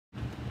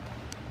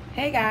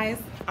Hey guys,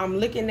 I'm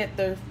looking at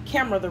the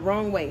camera the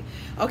wrong way.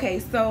 Okay,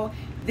 so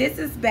this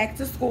is back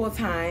to school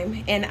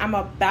time and I'm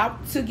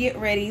about to get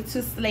ready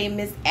to slay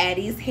Miss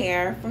Addie's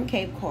hair from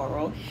Cape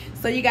Coral.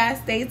 So you guys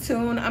stay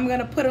tuned. I'm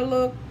gonna put a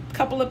little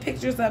couple of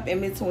pictures up in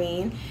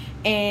between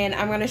and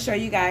I'm gonna show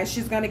you guys.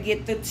 She's gonna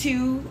get the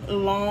two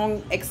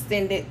long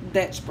extended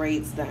Dutch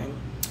braids done.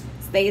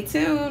 Stay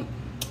tuned.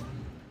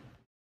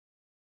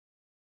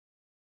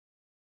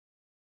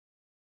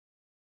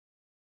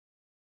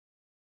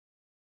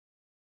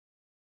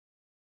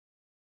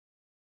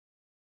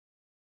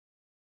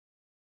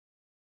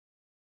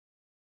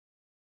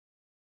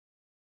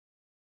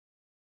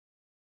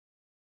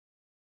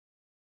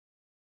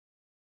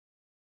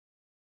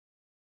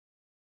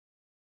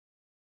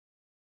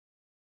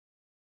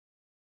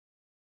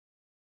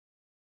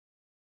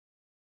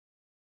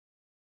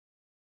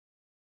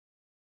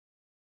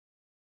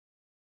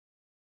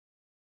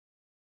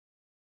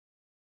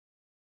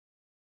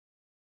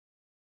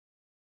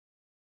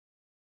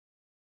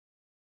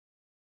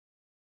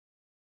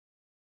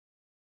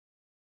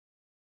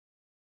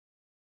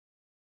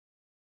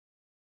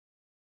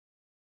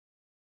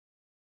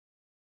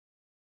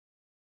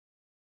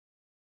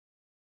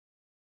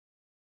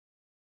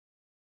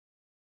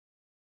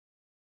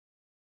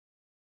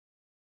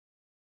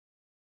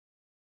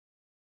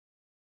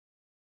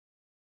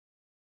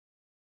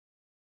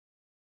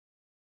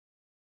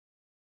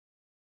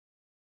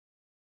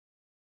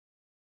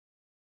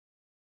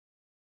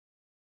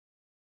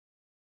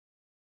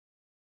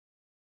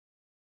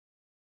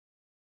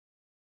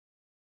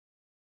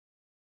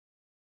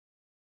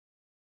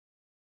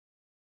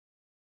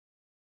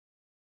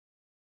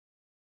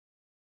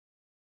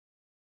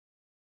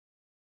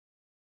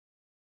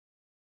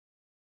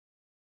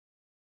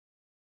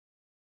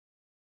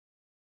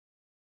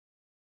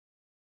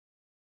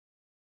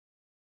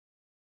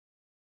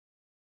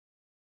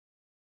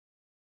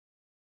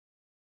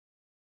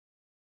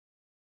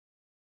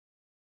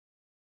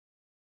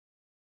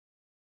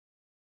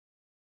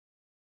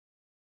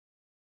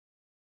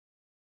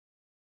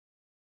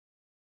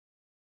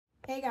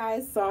 Hey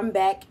guys, so I'm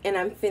back and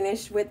I'm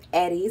finished with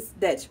Addie's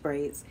Dutch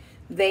braids.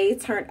 They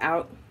turned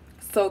out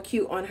so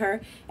cute on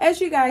her, as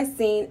you guys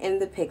seen in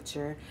the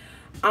picture.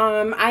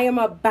 I am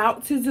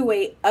about to do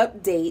a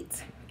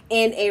update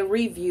and a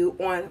review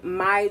on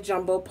my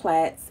jumbo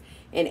plaits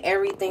and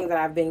everything that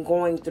I've been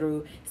going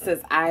through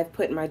since I've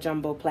put my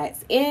jumbo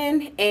plaits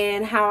in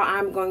and how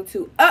I'm going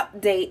to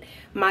update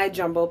my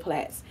jumbo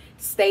plaits.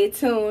 Stay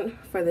tuned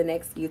for the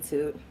next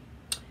YouTube.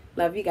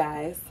 Love you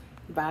guys.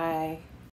 Bye.